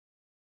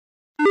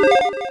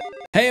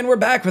Hey, and we're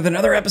back with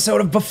another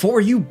episode of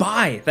Before You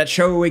Buy, that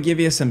show where we give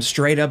you some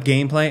straight up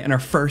gameplay and our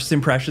first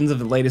impressions of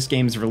the latest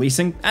games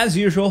releasing. As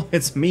usual,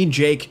 it's me,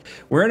 Jake.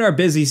 We're in our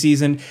busy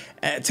season.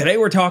 Today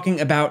we're talking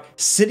about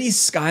Cities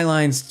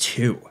Skylines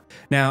II.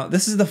 Now,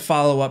 this is the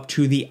follow-up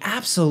to the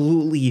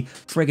absolutely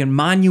friggin'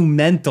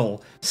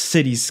 monumental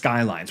Cities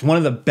Skylines, one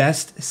of the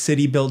best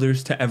city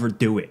builders to ever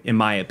do it, in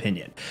my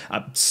opinion.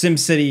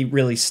 SimCity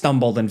really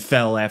stumbled and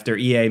fell after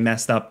EA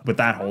messed up with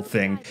that whole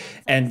thing,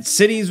 and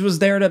Cities was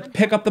there to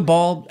pick up the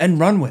ball and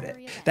run with it.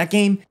 That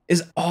game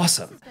is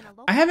awesome.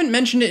 I haven't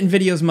mentioned it in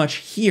videos much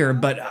here,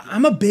 but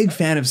I'm a big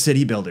fan of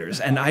city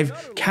builders, and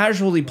I've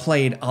casually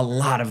played a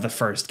lot of the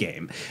first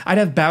game. I'd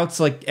have bouts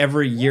like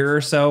every year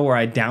or so where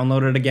I'd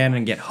download it again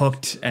and get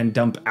hooked and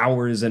dump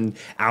hours and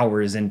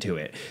hours into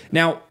it.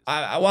 Now,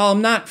 while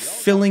I'm not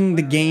filling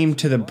the game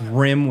to the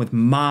brim with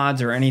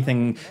mods or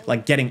anything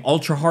like getting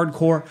ultra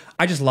hardcore,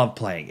 I just love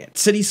playing it.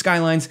 Cities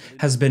Skylines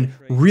has been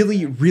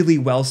really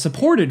well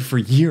supported for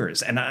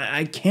years, and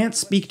I can't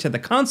speak to the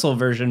console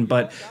version,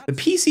 but the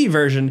PC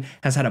version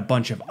has had a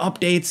bunch of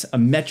updates, a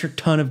metric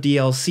ton of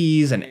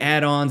DLCs and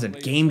add-ons and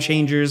game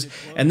changers,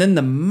 and then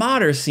the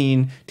modder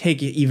scene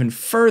take it even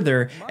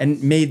further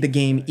and made the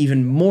game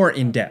even more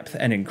in-depth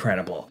and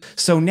incredible.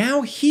 So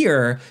now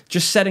here,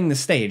 just setting the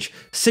stage,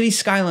 Cities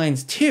Skylines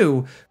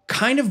 2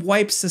 kind of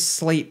wipes the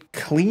slate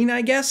clean,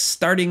 I guess,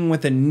 starting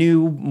with a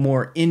new,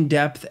 more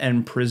in-depth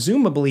and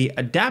presumably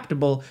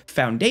adaptable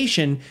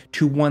foundation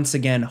to once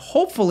again,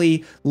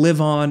 hopefully, live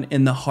on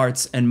in the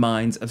hearts and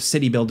minds of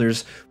city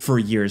builders for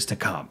years to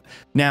come.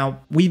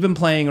 Now, we've been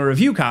playing a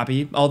review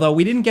copy, although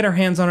we didn't get our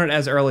hands on it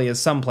as early as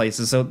some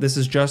places, so this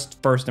is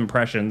just first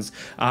impressions.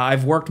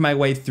 I've worked my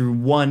way through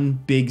one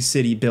big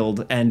city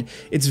build, and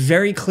it's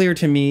very clear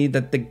to me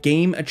that the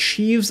game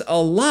achieves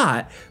a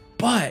lot,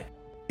 but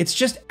it's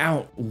just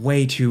out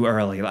way too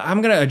early.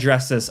 I'm going to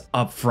address this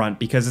up front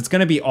because it's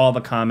going to be all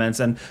the comments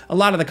and a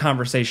lot of the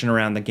conversation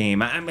around the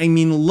game. I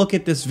mean, look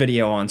at this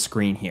video on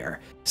screen here.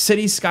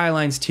 Cities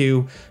Skylines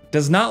 2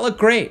 does not look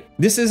great.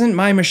 This isn't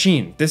my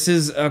machine. This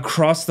is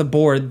across the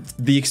board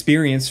the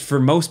experience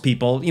for most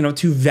people, you know,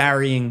 to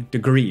varying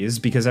degrees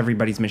because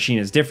everybody's machine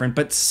is different.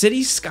 But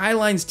Cities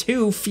Skylines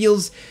 2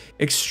 feels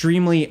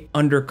extremely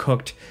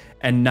undercooked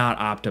and not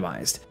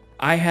optimized.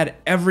 I had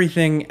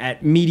everything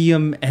at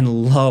medium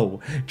and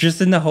low,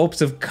 just in the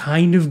hopes of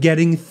kind of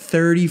getting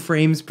 30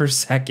 frames per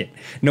second.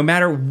 No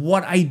matter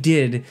what I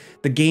did,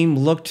 the game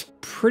looked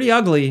pretty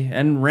ugly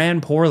and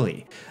ran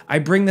poorly. I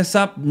bring this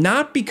up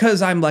not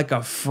because I'm like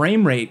a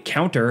frame rate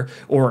counter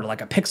or like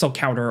a pixel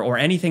counter or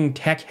anything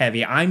tech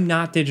heavy. I'm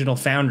not Digital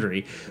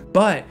Foundry,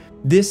 but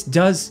this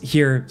does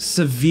here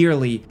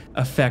severely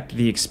affect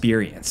the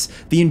experience.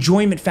 The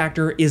enjoyment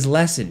factor is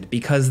lessened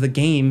because the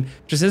game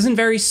just isn't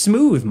very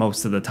smooth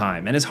most of the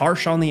time and is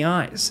harsh on the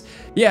eyes.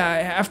 Yeah,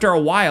 after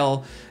a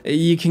while,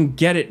 you can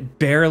get it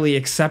barely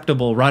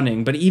acceptable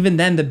running, but even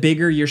then, the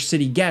bigger your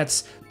city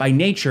gets, by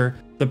nature,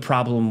 the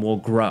problem will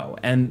grow.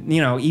 And, you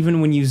know,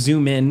 even when you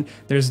zoom in,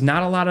 there's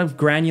not a lot of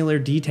granular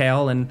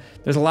detail and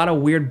there's a lot of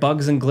weird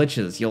bugs and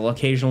glitches. You'll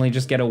occasionally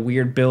just get a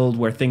weird build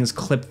where things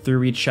clip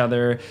through each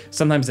other.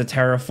 Sometimes the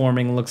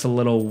terraforming looks a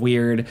little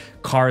weird.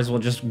 Cars will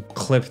just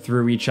clip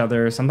through each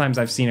other. Sometimes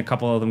I've seen a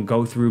couple of them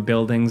go through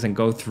buildings and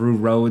go through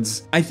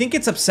roads. I think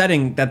it's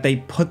upsetting that they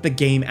put the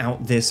game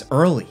out this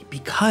early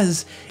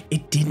because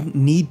it didn't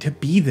need to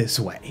be this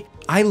way.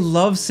 I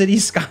love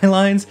Cities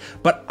Skylines,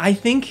 but I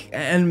think,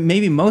 and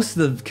maybe most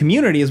of the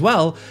community as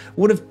well,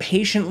 would have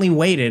patiently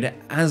waited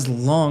as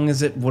long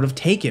as it would have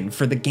taken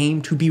for the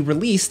game to be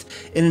released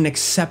in an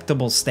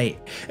acceptable state.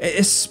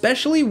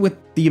 Especially with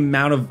the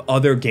amount of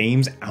other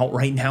games out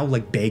right now,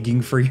 like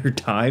begging for your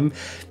time,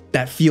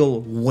 that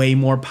feel way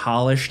more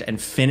polished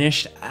and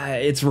finished.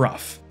 It's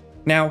rough.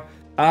 Now,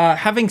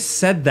 having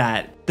said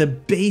that, the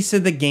base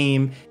of the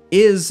game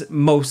is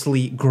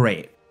mostly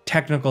great.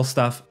 Technical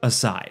stuff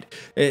aside.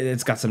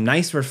 It's got some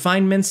nice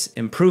refinements,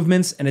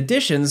 improvements, and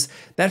additions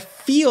that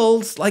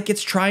feels like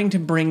it's trying to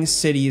bring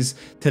cities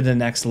to the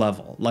next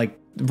level. Like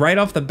right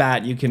off the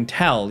bat, you can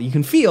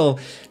feel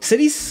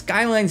Cities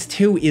Skylines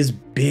 2 is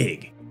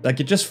big.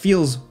 Like it just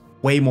feels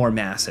way more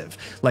massive.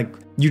 Like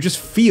you just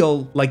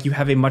feel like you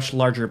have a much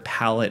larger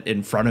palette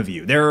in front of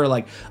you. There are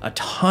like a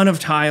ton of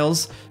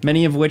tiles,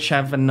 many of which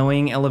have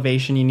annoying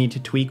elevation you need to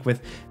tweak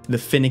with the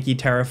finicky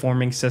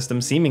terraforming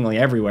system seemingly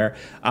everywhere.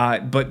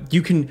 But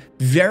you can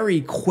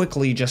very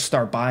quickly just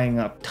start buying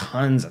up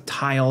tons of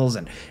tiles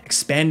and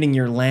expanding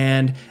your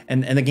land,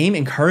 and the game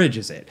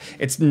encourages it.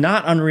 It's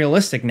not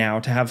unrealistic now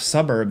to have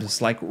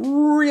suburbs like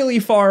really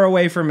far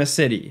away from a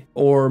city,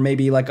 or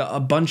maybe like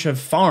a bunch of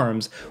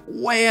farms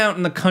way out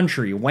in the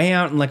country, way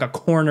out in like a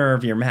corner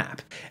of your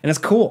map. And it's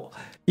cool.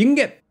 You can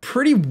get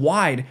pretty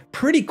wide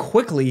pretty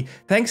quickly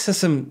thanks to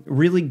some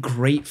really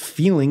great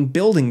feeling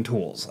building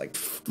tools. Like,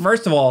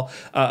 first of all,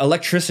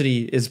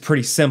 electricity is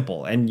pretty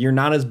simple and you're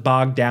not as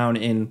bogged down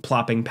in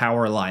plopping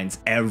power lines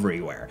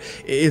everywhere.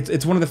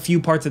 It's one of the few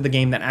parts of the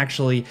game that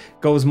actually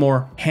goes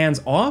more hands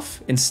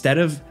off instead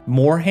of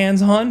more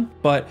hands on,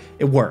 but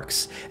it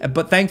works.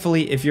 But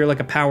thankfully, if you're like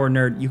a power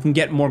nerd, you can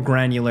get more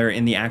granular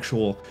in the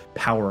actual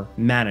power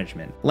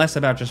management, less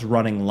about just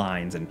running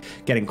lines and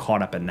getting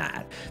caught up in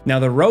that. Now,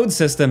 the road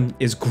system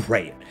is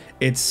great.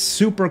 It's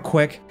super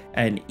quick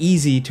and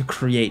easy to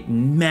create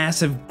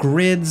massive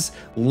grids,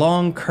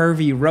 long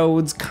curvy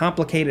roads,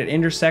 complicated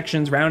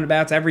intersections,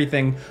 roundabouts,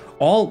 everything,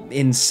 all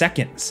in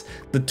seconds.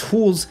 The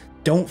tools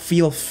don't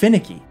feel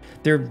finicky.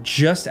 They're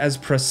just as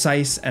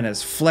precise and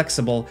as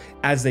flexible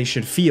as they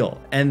should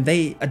feel, and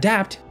they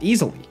adapt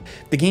easily.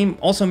 The game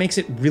also makes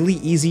it really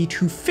easy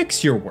to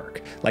fix your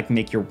work, like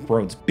make your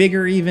roads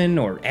bigger even,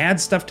 or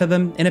add stuff to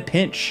them in a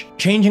pinch.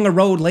 Changing a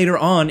road later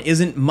on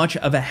isn't much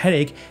of a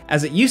headache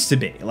as it used to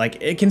be. Like,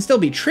 it can still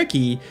be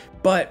tricky,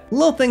 but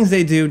little things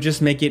they do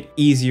just make it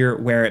easier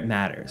where it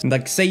matters.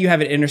 Like, say you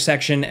have an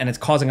intersection and it's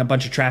causing a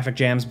bunch of traffic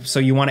jams, so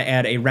you want to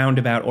add a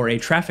roundabout or a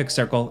traffic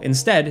circle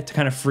instead to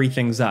kind of free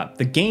things up.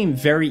 The game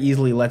very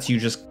easily lets you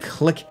just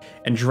click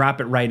and drop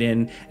it right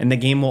in, and the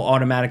game will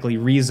automatically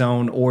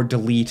rezone or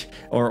delete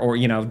or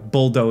you know,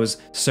 bulldoze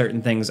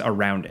certain things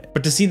around it.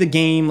 But to see the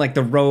game, like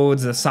the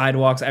roads, the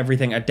sidewalks,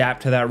 everything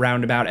adapt to that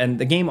roundabout, and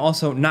the game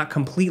also not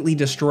completely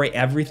destroy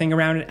everything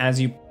around it as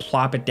you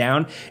plop it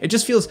down, it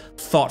just feels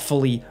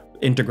thoughtfully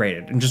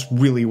integrated and just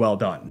really well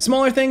done.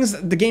 Smaller things,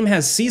 the game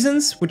has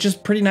seasons, which is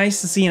pretty nice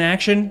to see in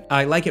action.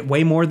 I like it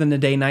way more than the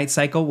day-night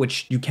cycle,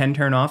 which you can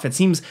turn off. It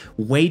seems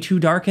way too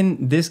dark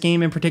in this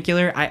game in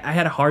particular. I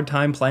had a hard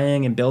time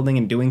playing and building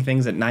and doing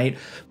things at night.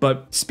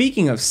 But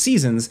speaking of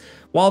seasons,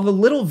 while the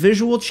little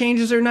visual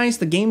changes are nice,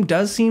 the game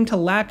does seem to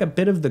lack a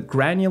bit of the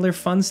granular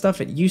fun stuff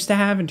it used to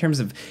have in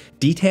terms of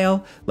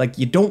detail. Like,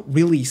 you don't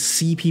really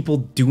see people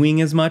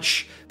doing as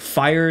much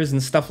fires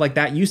and stuff like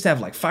that. You used to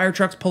have like fire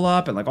trucks pull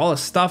up and like all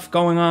this stuff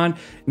going on.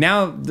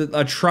 Now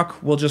a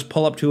truck will just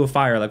pull up to a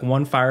fire, like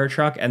one fire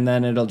truck, and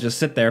then it'll just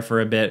sit there for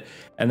a bit,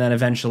 and then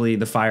eventually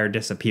the fire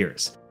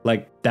disappears.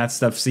 Like, that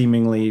stuff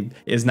seemingly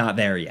is not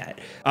there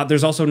yet.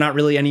 There's also not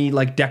really any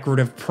like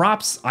decorative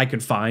props I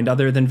could find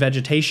other than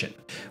vegetation.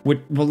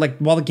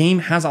 While the game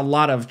has a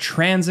lot of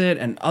transit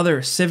and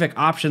other civic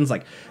options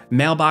like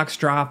mailbox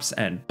drops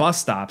and bus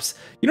stops,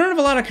 you don't have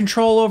a lot of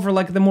control over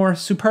like the more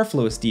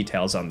superfluous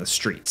details on the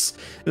streets.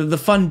 The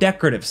fun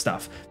decorative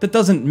stuff that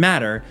doesn't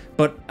matter,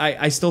 but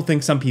I still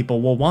think some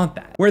people will want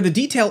that. Where the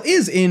detail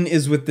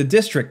is with the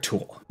district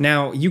tool.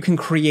 Now, you can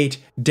create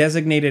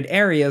designated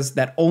areas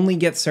that only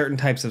get certain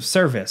types of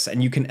service,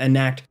 and you can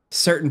enact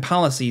certain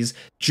policies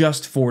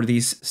just for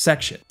these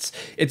sections.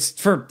 It's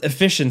for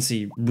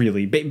efficiency,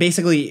 really.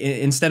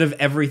 Basically, instead of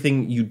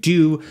everything you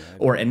do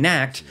or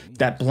enact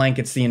that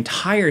blankets the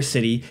entire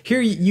city,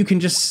 here you can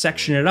just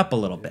section it up a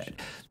little bit.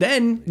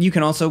 Then you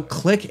can also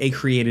click a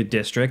created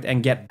district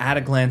and get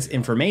at-a-glance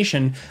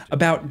information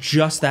about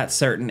just that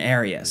certain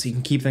area, so you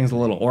can keep things a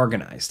little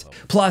organized.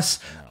 Plus,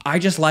 I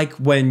just like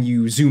when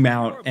you zoom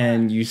out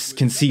and you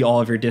can see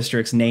all of your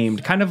districts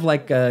named, kind of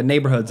like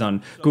neighborhoods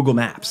on Google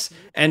Maps.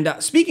 And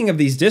speaking of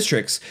these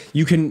districts,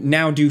 you can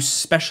now do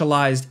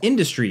specialized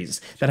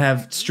industries that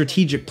have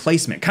strategic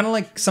placement, kind of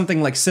like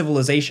something like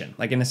Civilization,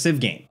 like in a Civ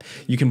game.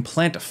 You can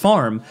plant a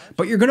farm,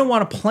 but you're going to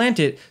want to plant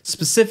it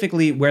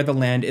specifically where the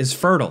land is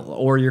fertile,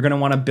 or you're going to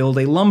want to build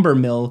a lumber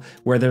mill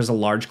where there's a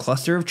large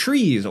cluster of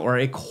trees, or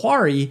a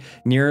quarry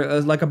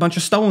near like a bunch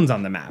of stones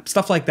on the map,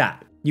 stuff like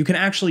that. You can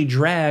actually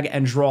drag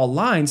and draw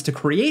lines to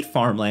create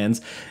farmlands,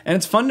 and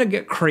it's fun to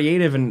get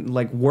creative and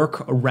like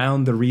work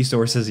around the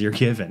resources you're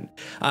given.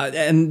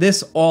 And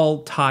this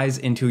all ties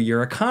into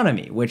your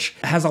economy, which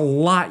has a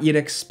lot you'd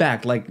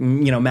expect, like,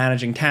 you know,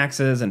 managing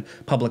taxes and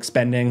public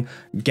spending,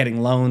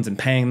 getting loans and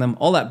paying them,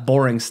 all that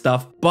boring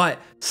stuff. But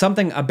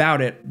something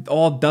about it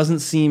all doesn't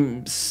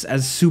seem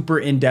as super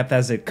in-depth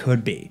as it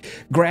could be.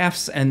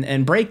 Graphs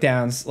and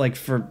breakdowns, like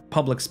for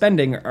public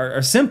spending,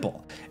 are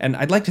simple, and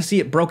I'd like to see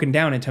it broken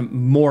down into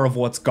more of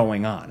what's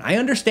going on. I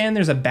understand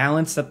there's a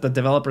balance that the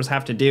developers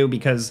have to do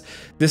because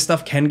this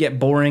stuff can get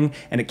boring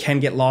and it can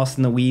get lost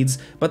in the weeds,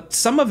 but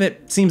some of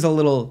it seems a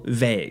little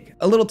vague,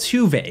 a little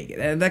too vague.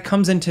 And that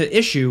comes into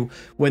issue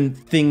when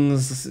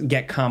things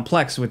get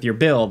complex with your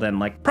build and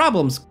like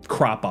problems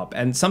crop up,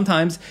 and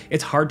sometimes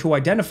it's hard to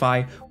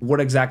identify what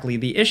exactly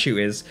the issue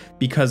is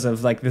because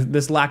of like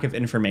this lack of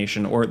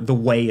information or the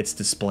way it's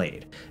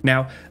displayed.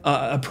 Now,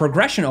 a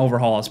progression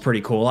overhaul is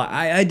pretty cool.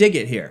 I dig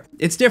it here.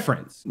 It's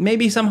different.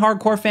 Maybe some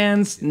hardcore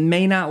fans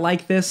may not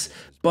like this,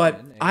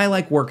 but I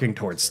like working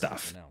towards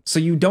stuff. So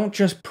you don't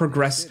just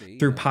progress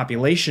through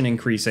population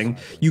increasing,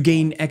 you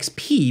gain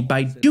XP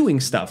by doing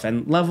stuff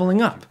and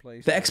leveling up.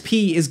 The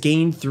XP is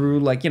gained through,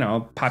 like, you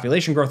know,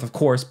 population growth, of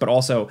course, but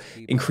also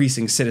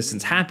increasing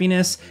citizens'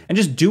 happiness and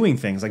just doing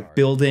things like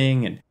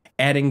building and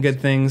adding good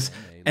things.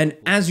 And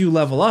as you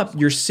level up,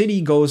 your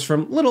city goes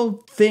from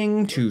little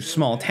thing to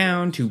small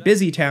town to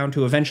busy town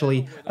to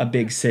eventually a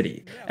big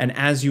city. And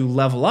as you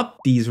level up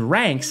these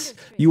ranks,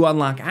 you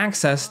unlock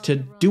access to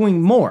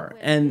doing more.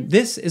 And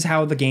this is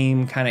how the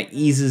game kind of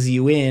eases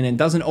you in and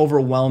doesn't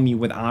overwhelm you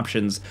with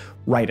options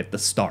right at the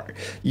start.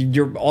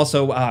 You're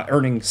also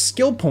earning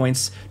skill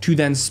points to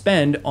then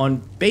spend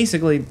on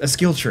basically a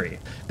skill tree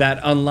that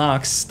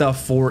unlocks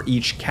stuff for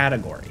each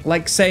category.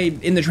 Like say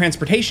in the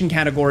transportation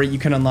category, you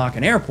can unlock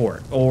an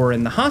airport, or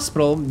in the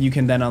hospital, you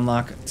can then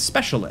unlock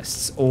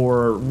specialists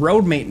or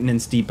road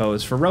maintenance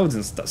depots for roads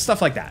and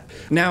stuff like that.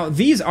 Now,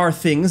 these are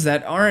things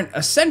that aren't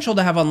essential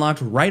to have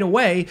unlocked right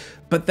away,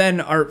 but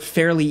then are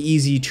fairly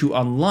easy to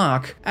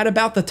unlock at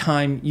about the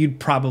time you'd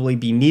probably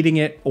be needing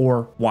it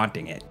or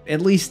wanting it,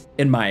 at least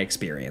in my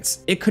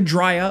experience. It could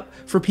dry up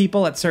for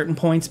people at certain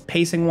points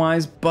pacing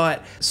wise,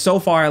 but so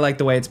far I like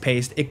the way it's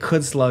paced. It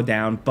could slow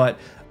down, but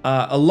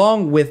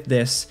along with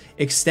this,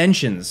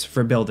 extensions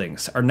for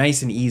buildings are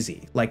nice and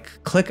easy.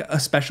 Like click a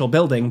special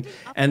building,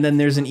 and then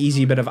there's an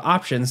easy bit of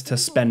options to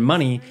spend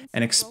money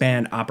and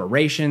expand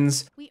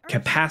operations,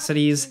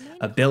 capacities,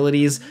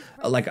 abilities,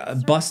 like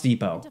a bus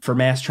depot for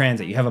mass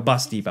transit. You have a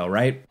bus depot,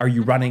 right? Are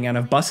you running out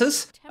of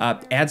buses?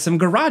 Add some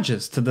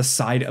garages to the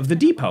side of the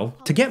depot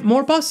to get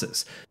more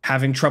buses.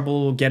 Having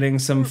trouble getting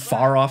some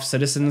far-off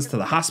citizens to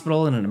the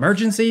hospital in an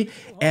emergency?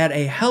 Add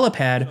a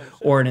helipad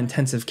or an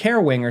intensive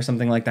care wing or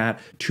something like that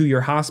to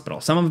your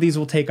hospital. Some of these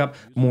will take up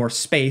more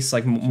space,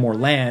 like more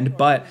land,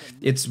 but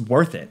it's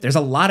worth it. There's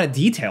a lot of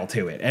detail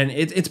to it, and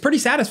it's pretty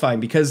satisfying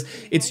because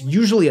it's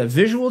usually a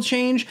visual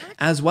change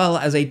as well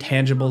as a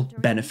tangible,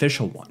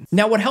 beneficial one.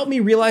 Now, what helped me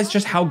realize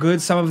just how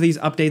good some of these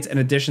updates and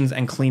additions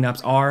and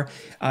cleanups are,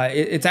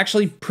 it's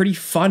actually pretty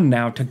fun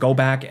now to go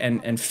back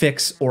and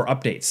fix or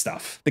update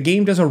stuff. The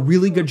game does a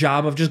really good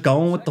job of just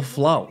going with the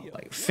flow,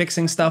 like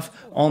fixing stuff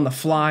on the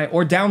fly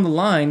or down the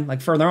line,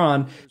 like further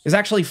on, is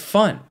actually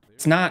fun.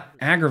 It's not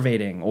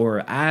aggravating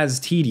or as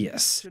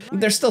tedious.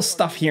 There's still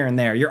stuff here and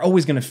there. You're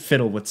always going to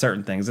fiddle with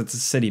certain things. It's a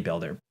city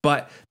builder.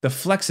 But the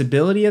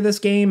flexibility of this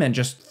game and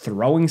just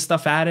throwing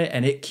stuff at it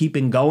and it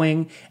keeping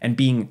going and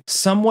being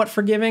somewhat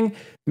forgiving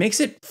makes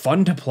it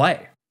fun to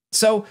play.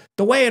 So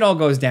the way it all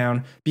goes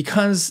down,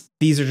 because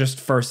these are just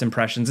first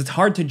impressions, it's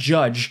hard to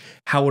judge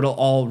how it'll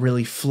all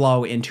really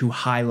flow into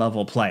high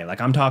level play.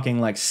 Like I'm talking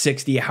like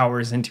 60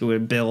 hours into a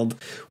build.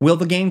 Will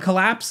the game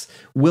collapse?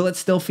 Will it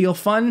still feel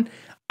fun?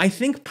 I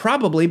think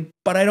probably,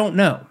 but I don't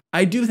know.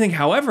 I do think,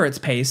 however it's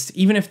paced,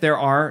 even if there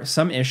are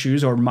some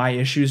issues or my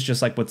issues,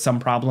 just like with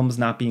some problems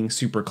not being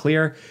super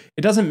clear,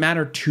 it doesn't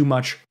matter too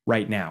much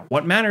right now.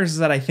 What matters is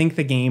that I think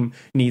the game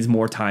needs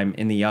more time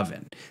in the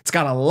oven. It's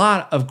got a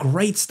lot of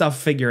great stuff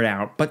figured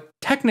out, but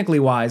technically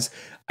wise,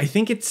 I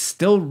think it's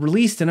still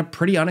released in a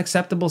pretty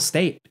unacceptable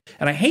state.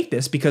 And I hate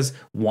this because,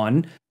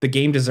 one, the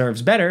game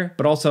deserves better,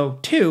 but also,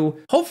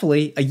 two,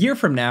 hopefully a year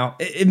from now,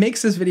 it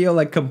makes this video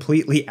like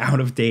completely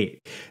out of date.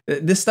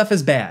 This stuff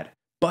is bad,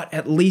 but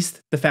at least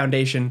the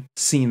foundation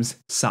seems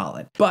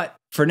solid. But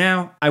for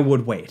now, I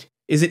would wait.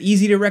 Is it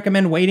easy to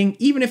recommend waiting,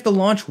 even if the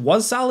launch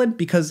was solid?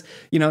 Because,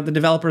 you know, the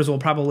developers will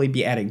probably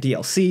be adding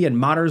DLC and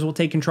modders will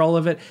take control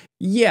of it.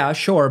 Yeah,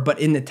 sure, but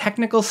in the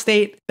technical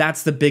state,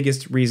 that's the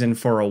biggest reason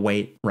for a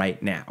wait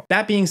right now.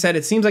 That being said,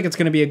 it seems like it's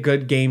going to be a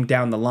good game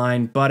down the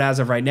line, but as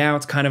of right now,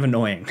 it's kind of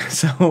annoying.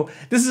 So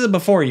this is a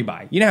before you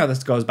buy. You know how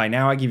this goes by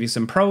now. I give you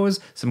some pros,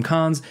 some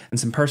cons, and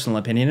some personal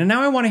opinion, and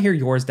now I want to hear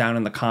yours down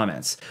in the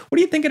comments. What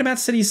are you thinking about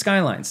Cities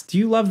Skylines? Do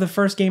you love the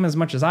first game as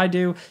much as I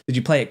do? Did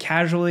you play it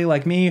casually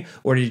like me,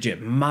 or did you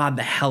mod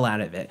the hell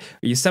out of it?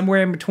 Are you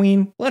somewhere in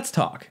between? Let's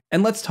talk.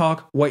 And let's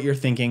talk what you're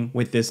thinking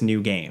with this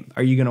new game.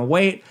 Are you going to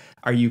wait?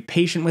 Are you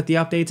patient with the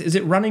updates? Is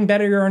it running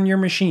better on your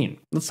machine?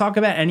 Let's talk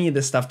about any of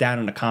this stuff down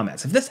in the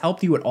comments. If this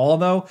helped you at all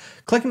though,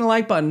 clicking the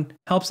like button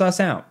helps us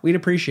out. We'd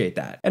appreciate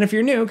that. And if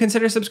you're new,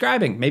 consider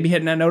subscribing, maybe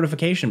hitting that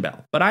notification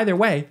bell. But either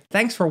way,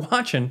 thanks for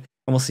watching, and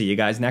we'll see you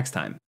guys next time.